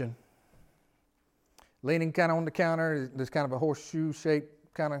kitchen, leaning kind of on the counter. There's kind of a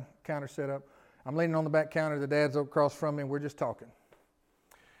horseshoe-shaped kind of counter set up. I'm leaning on the back counter. The dad's across from me, and we're just talking.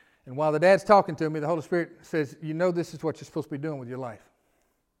 And while the dad's talking to me, the Holy Spirit says, this is what you're supposed to be doing with your life.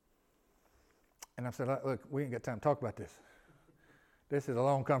 And I said, look, we ain't got time to talk about this. This is a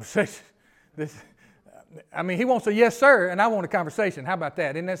long conversation. He wants a yes, sir, and I want a conversation. How about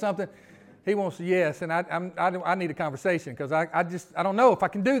that? Isn't that something? He wants a yes, and I need a conversation because I don't know if I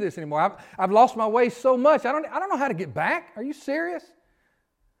can do this anymore. I've lost my way so much. I don't know how to get back. Are you serious?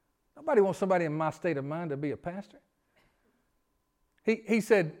 Nobody wants somebody in my state of mind to be a pastor. He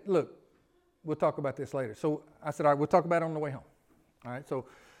said, look, we'll talk about this later. So I said, all right, we'll talk about it on the way home. All right, so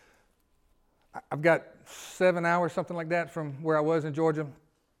I've got 7 hours, something like that, from where I was in Georgia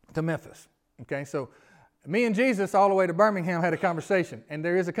to Memphis. Okay, so me and Jesus all the way to Birmingham had a conversation, and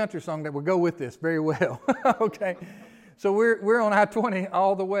there is a country song that will go with this very well. Okay, so we're on I-20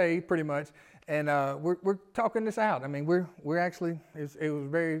 all the way pretty much, and we're talking this out. We're actually it was a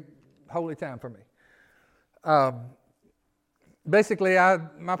very holy time for me. Basically,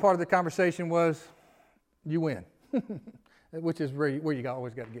 my part of the conversation was, you win, which is where you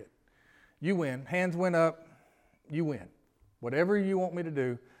always got to get. You win. Hands went up. You win. Whatever you want me to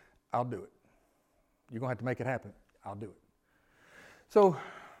do, I'll do it. You're going to have to make it happen. I'll do it. So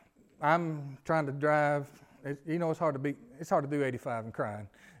I'm trying to drive. It's hard to do 85 and crying.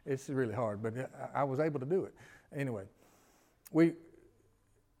 It's really hard, but I was able to do it. Anyway,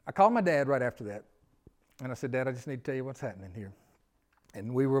 I called my dad right after that, and I said, Dad, I just need to tell you what's happening here.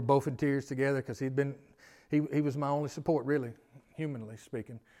 And we were both in tears together because he was my only support, really, humanly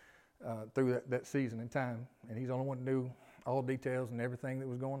speaking, through that season and time. And he's the only one who knew all details and everything that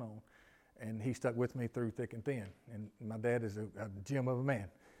was going on. And he stuck with me through thick and thin. And my dad is a gem of a man.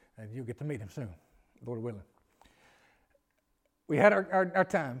 And you'll get to meet him soon, Lord willing. We had our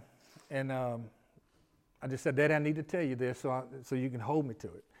time. And I just said, Daddy, I need to tell you this so you can hold me to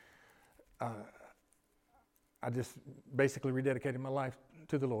it. I just basically rededicated my life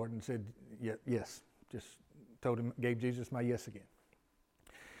to the Lord and said, yes. Just told him, gave Jesus my yes again.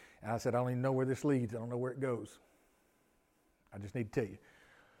 And I said, I don't even know where this leads. I don't know where it goes. I just need to tell you.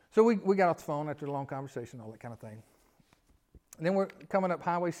 So we got off the phone after a long conversation, all that kind of thing. And then we're coming up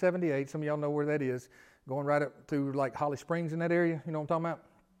Highway 78. Some of y'all know where that is. going right up through like Holly Springs in that area. You know what I'm talking about?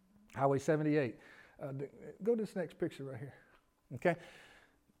 Highway 78. Go to this next picture right here. Okay.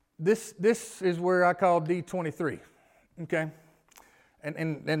 This is where I call D23. Okay.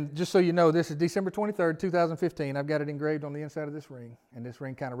 And just so you know, this is December 23rd, 2015. I've got it engraved on the inside of this ring, and this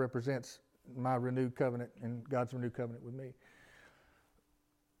ring kind of represents my renewed covenant and God's renewed covenant with me.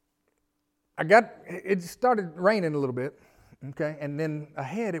 It started raining a little bit, okay, and then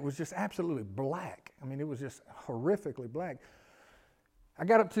ahead it was just absolutely black. I mean, it was just horrifically black. I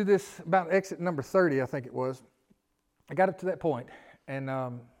got up to this, about exit number 30, I think it was. I got up to that point, and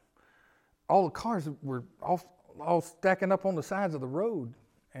all the cars were all stacking up on the sides of the road,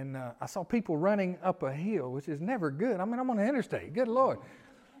 and I saw people running up a hill, which is never good. I mean, I'm on the interstate. Good Lord.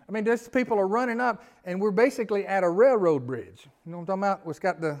 I mean, these people are running up, and we're basically at a railroad bridge. You know what I'm talking about? It's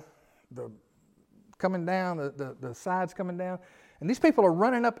got the coming down, the sides coming down, and these people are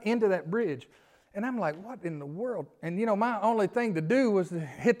running up into that bridge. And I'm like, what in the world? And, you know, my only thing to do was to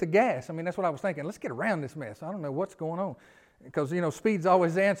hit the gas. I mean, that's what I was thinking. Let's get around this mess. I don't know what's going on. Because, you know, speed's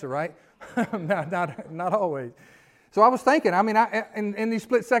always the answer, right? not always. So I was thinking, I mean, in these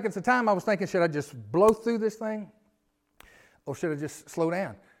split seconds of time, I was thinking, should I just blow through this thing? Or should I just slow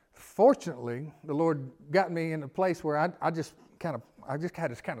down? Fortunately, the Lord got me in a place where I just had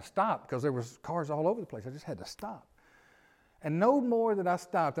to kind of stop because there was cars all over the place. I just had to stop. And no more that I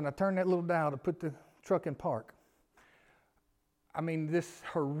stopped and I turned that little dial to put the truck in park. I mean, this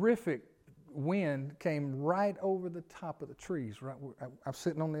horrific wind came right over the top of the trees. Right, I'm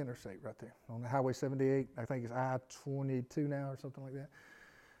sitting on the interstate right there, on the Highway 78. I think it's I-22 now or something like that.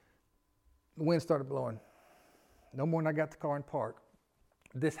 The wind started blowing. No more than I got the car in park.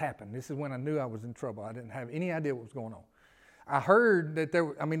 This happened. This is when I knew I was in trouble. I didn't have any idea what was going on. I heard that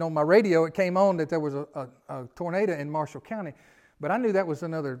on my radio it came on that there was a tornado in Marshall County, but I knew that was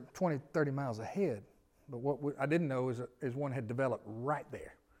another 20, 30 miles ahead. But what I didn't know is one had developed right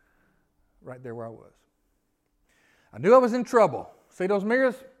there where I was. I knew I was in trouble. See those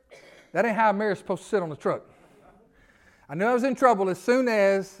mirrors? That ain't how a mirror's supposed to sit on the truck. I knew I was in trouble as soon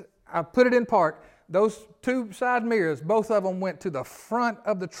as I put it in park. Those two side mirrors, both of them went to the front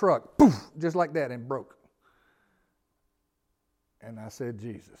of the truck, poof, just like that, and broke. And I said,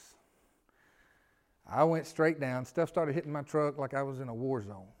 Jesus. I went straight down. Stuff started hitting my truck like I was in a war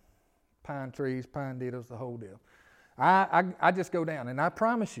zone. Pine trees, pine needles, the whole deal. I just go down. And I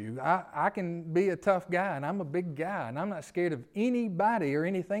promise you, I can be a tough guy, and I'm a big guy, and I'm not scared of anybody or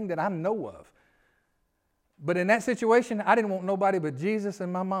anything that I know of. But in that situation, I didn't want nobody but Jesus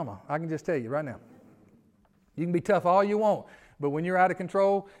and my mama. I can just tell you right now. You can be tough all you want, but when you're out of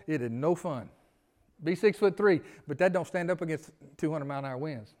control, it is no fun. Be 6'3", but that don't stand up against 200-mile-an-hour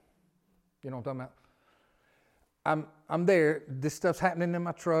winds. You know what I'm talking about? I'm there. This stuff's happening in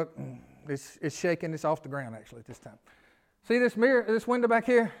my truck. It's shaking. It's off the ground, actually, at this time. See this mirror, this window back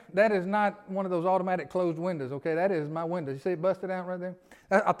here? That is not one of those automatic closed windows, okay? That is my window. You see it busted out right there?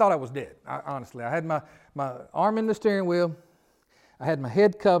 I thought I was dead, honestly. I had my arm in the steering wheel. I had my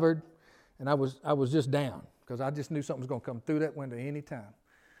head covered, and I was just down because I just knew something was going to come through that window any time.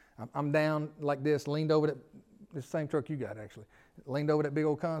 I'm down like this, leaned over the same truck you got, actually. Leaned over that big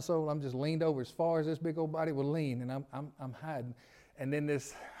old console. I'm just leaned over as far as this big old body will lean, and I'm hiding. And then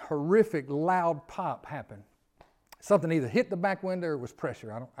this horrific loud pop happened. Something either hit the back window or it was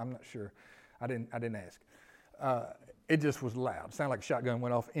pressure. I'm not sure. I didn't ask. It just was loud. It sounded like a shotgun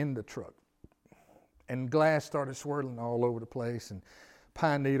went off in the truck. And glass started swirling all over the place, and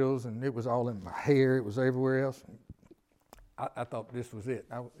pine needles, and it was all in my hair. It was everywhere else. I thought this was it.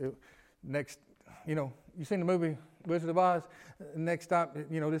 Next, you seen the movie Wizard of Oz? Next stop,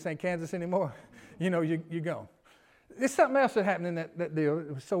 this ain't Kansas anymore. You go. There's something else that happened in that deal.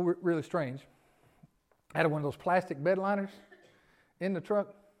 It was so really strange. I had one of those plastic bed liners in the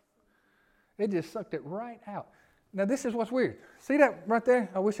truck. It just sucked it right out. Now, this is what's weird. See that right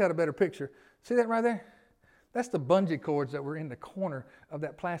there? I wish I had a better picture. See that right there? That's the bungee cords that were in the corner of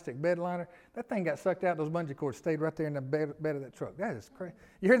that plastic bed liner. That thing got sucked out. Those bungee cords stayed right there in the bed of that truck. That is crazy.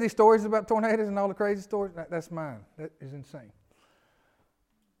 You hear these stories about tornadoes and all the crazy stories? That's mine. That is insane.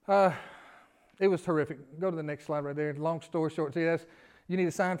 It was terrific. Go to the next slide right there. Long story short, see that's, you need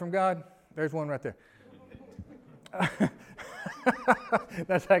a sign from God? There's one right there.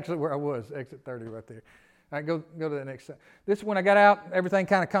 That's actually where I was, exit 30 right there. All right, go to the next slide. This, when I got out, everything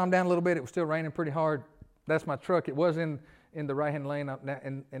kind of calmed down a little bit. It was still raining pretty hard. That's my truck. It was in the right-hand lane,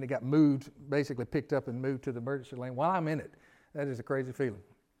 and it got moved, basically picked up and moved to the emergency lane while I'm in it. That is a crazy feeling.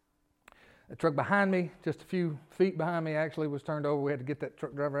 The truck behind me, just a few feet behind me, actually was turned over. We had to get that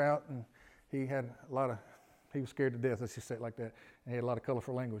truck driver out, and he was scared to death, let's just say it like that. And he had a lot of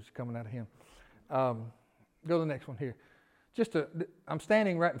colorful language coming out of him. Go to the next one here. I'm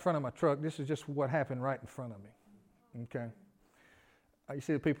standing right in front of my truck. This is just what happened right in front of me. Okay. You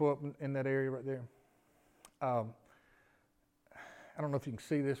see the people up in that area right there? I don't know if you can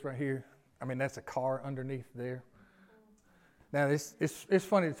see this right here. I mean, that's a car underneath there. Now, it's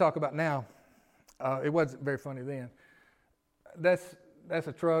funny to talk about now. It wasn't very funny then. That's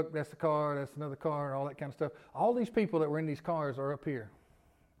a truck, that's a car, that's another car, all that kind of stuff. All these people that were in these cars are up here.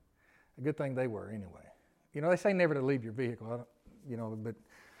 A good thing they were anyway. You know, they say never to leave your vehicle, but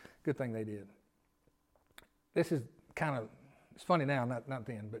good thing they did. This is it's funny now, not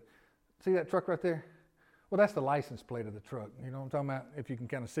then, but see that truck right there? Well, that's the license plate of the truck. You know what I'm talking about? If you can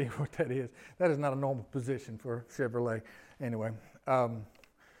kind of see what that is. That is not a normal position for Chevrolet. Anyway, I'll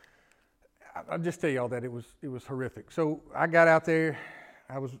just tell you all that it was horrific. So I got out there.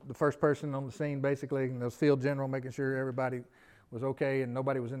 I was the first person on the scene, basically, and those field general, making sure everybody was okay and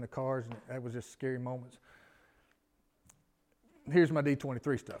nobody was in the cars. And that was just scary moments. Here's my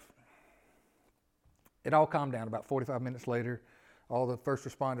D23 stuff. It all calmed down about 45 minutes later. All the first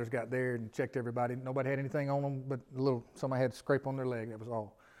responders got there and checked everybody. Nobody had anything on them, but somebody had a scrape on their leg. That was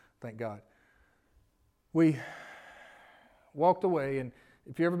all. Thank God. We walked away, and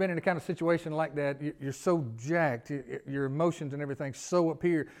if you've ever been in a kind of situation like that, you're so jacked, your emotions and everything so up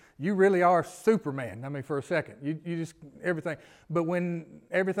here, you really are Superman. I mean, for a second, you just everything. But when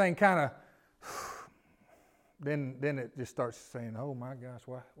everything kind of, then it just starts saying, "Oh my gosh,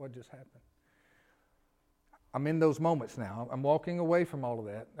 what just happened?" I'm in those moments now. I'm walking away from all of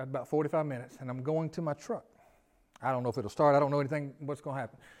that at about 45 minutes, and I'm going to my truck. I don't know if it'll start. I don't know anything what's going to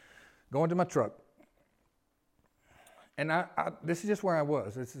happen. Going to my truck. And this is just where I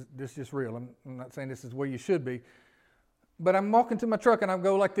was. This is just real. I'm not saying this is where you should be. But I'm walking to my truck, and I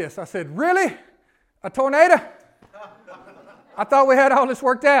go like this. I said, "Really? A tornado? I thought we had all this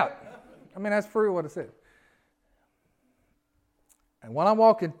worked out." I mean, that's for real what I said. And while I'm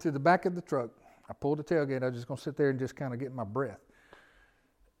walking to the back of the truck, I pulled the tailgate. I was just going to sit there and just kind of get my breath.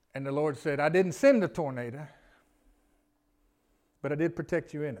 And the Lord said, "I didn't send the tornado, but I did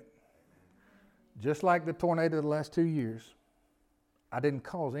protect you in it. Just like the tornado of the last 2 years, I didn't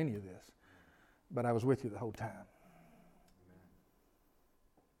cause any of this, but I was with you the whole time."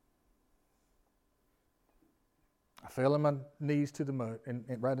 I fell on my knees to the mud, and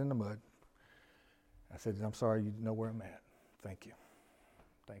right in the mud. I said, "I'm sorry, you know where I'm at. Thank you.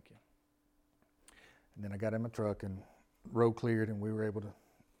 Thank you." And then I got in my truck, and road cleared, and we were able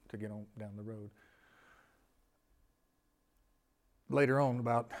to get on down the road. Later on,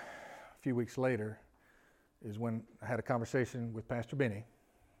 about a few weeks later, is when I had a conversation with Pastor Benny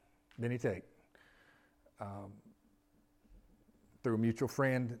Tate. Through a mutual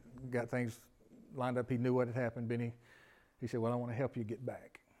friend, got things lined up. He knew what had happened. He said, "Well, I want to help you get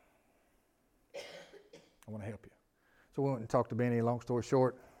back. I want to help you." So we went and talked to Benny. Long story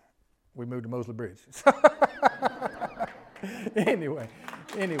short, we moved to Mosley Bridge. Anyway.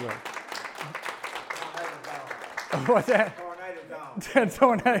 What's that?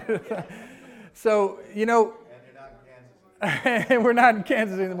 Tornado. So, and you're not in Kansas. And we're not in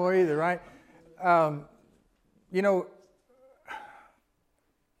Kansas anymore either, right?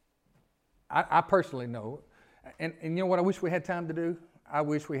 I personally know, and you know what I wish we had time to do? I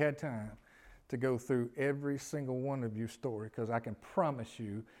wish we had time to go through every single one of your story, because I can promise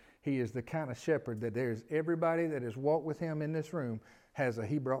you, he is the kind of shepherd that there's everybody that has walked with him in this room has a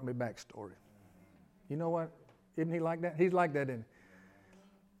 "he brought me back" story. You know what? Isn't he like that? He's like that, isn't he?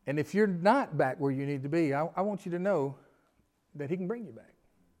 And if you're not back where you need to be, I want you to know that he can bring you back.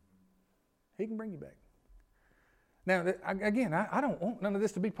 He can bring you back. Now, again, I don't want none of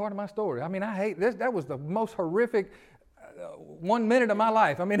this to be part of my story. I mean, I hate this. That was the most horrific 1 minute of my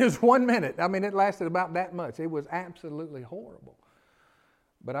life. I mean, it was 1 minute. I mean, it lasted about that much. It was absolutely horrible.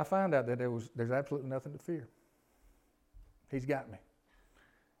 But I found out that there's absolutely nothing to fear. He's got me.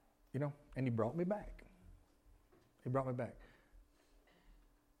 And he brought me back. He brought me back.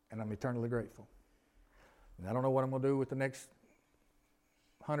 And I'm eternally grateful. And I don't know what I'm going to do with the next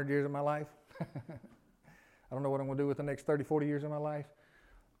 100 years of my life. I don't know what I'm going to do with the next 30, 40 years of my life.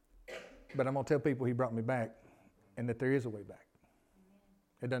 But I'm going to tell people he brought me back, and that there is a way back.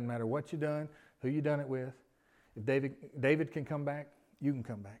 It doesn't matter what you've done, who you've done it with. If David can come back, you can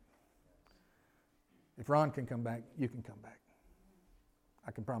come back. If Ron can come back, you can come back.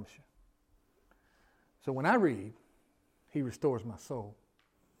 I can promise you. So when I read, he restores my soul,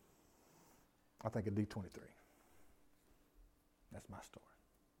 I think of D23. That's my story.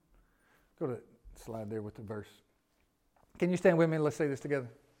 Go to the slide there with the verse. Can you stand with me and let's say this together?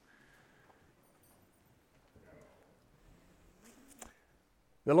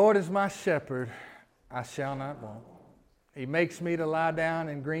 The Lord is my shepherd, I shall not want. He makes me to lie down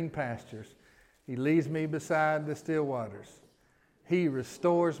in green pastures. He leads me beside the still waters. He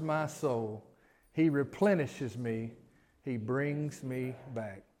restores my soul. He replenishes me. He brings me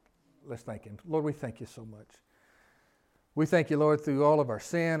back. Let's thank Him. Lord, we thank You so much. We thank You, Lord, through all of our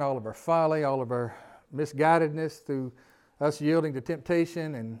sin, all of our folly, all of our misguidedness, through us yielding to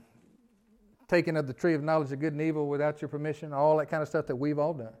temptation and taking of the tree of knowledge of good and evil without Your permission, all that kind of stuff that we've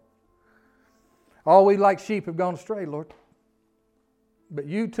all done. All we like sheep have gone astray, Lord. But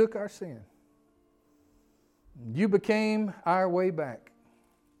You took our sin. You became our way back.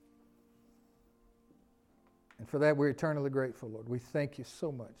 And for that we're eternally grateful, Lord. We thank You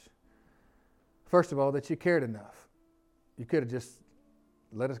so much. First of all, that You cared enough. You could have just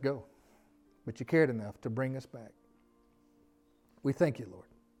let us go. But You cared enough to bring us back. We thank You, Lord.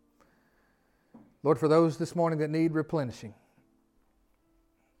 Lord, for those this morning that need replenishing,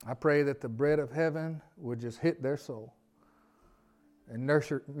 I pray that the bread of heaven would just hit their soul and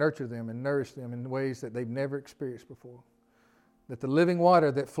nurture them and nourish them in ways that they've never experienced before. That the living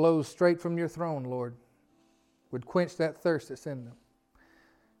water that flows straight from Your throne, Lord, would quench that thirst that's in them.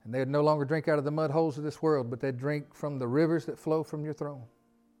 And they would no longer drink out of the mud holes of this world, but they'd drink from the rivers that flow from Your throne.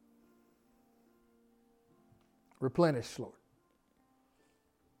 Replenish, Lord.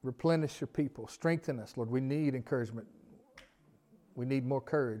 Replenish Your people. Strengthen us, Lord. We need encouragement. We need more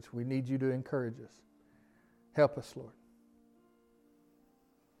courage. We need You to encourage us. Help us, Lord.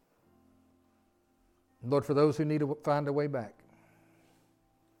 Lord, for those who need to find a way back,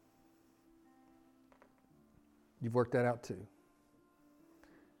 You've worked that out too.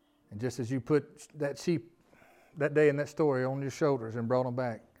 And just as You put that sheep that day in that story on Your shoulders and brought them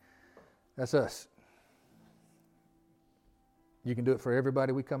back, that's us. You can do it for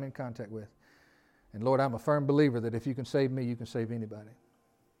everybody we come in contact with. And Lord, I'm a firm believer that if You can save me, You can save anybody.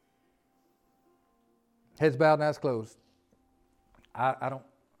 Heads bowed and eyes closed. I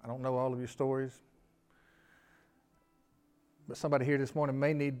don't know all of your stories, but somebody here this morning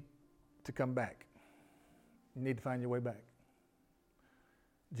may need to come back. You need to find your way back.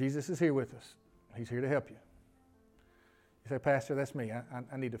 Jesus is here with us. He's here to help you. You say, Pastor, that's me.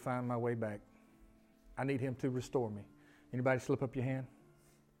 I need to find my way back. I need Him to restore me. Anybody slip up your hand?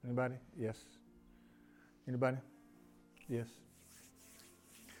 Anybody? Yes. Anybody? Yes.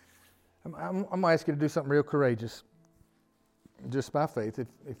 I'm going to ask you to do something real courageous, just by faith.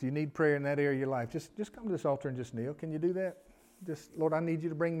 If you need prayer in that area of your life, just come to this altar and just kneel. Can you do that? Just, Lord, I need You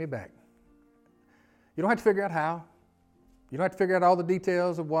to bring me back. You don't have to figure out how. You don't have to figure out all the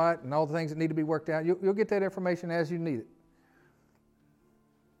details of what and all the things that need to be worked out. You'll get that information as you need it.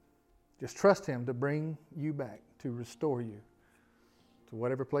 Just trust Him to bring you back, to restore you to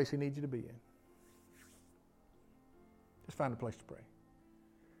whatever place He needs you to be in. Just find a place to pray.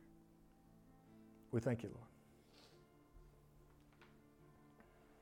 We thank You, Lord.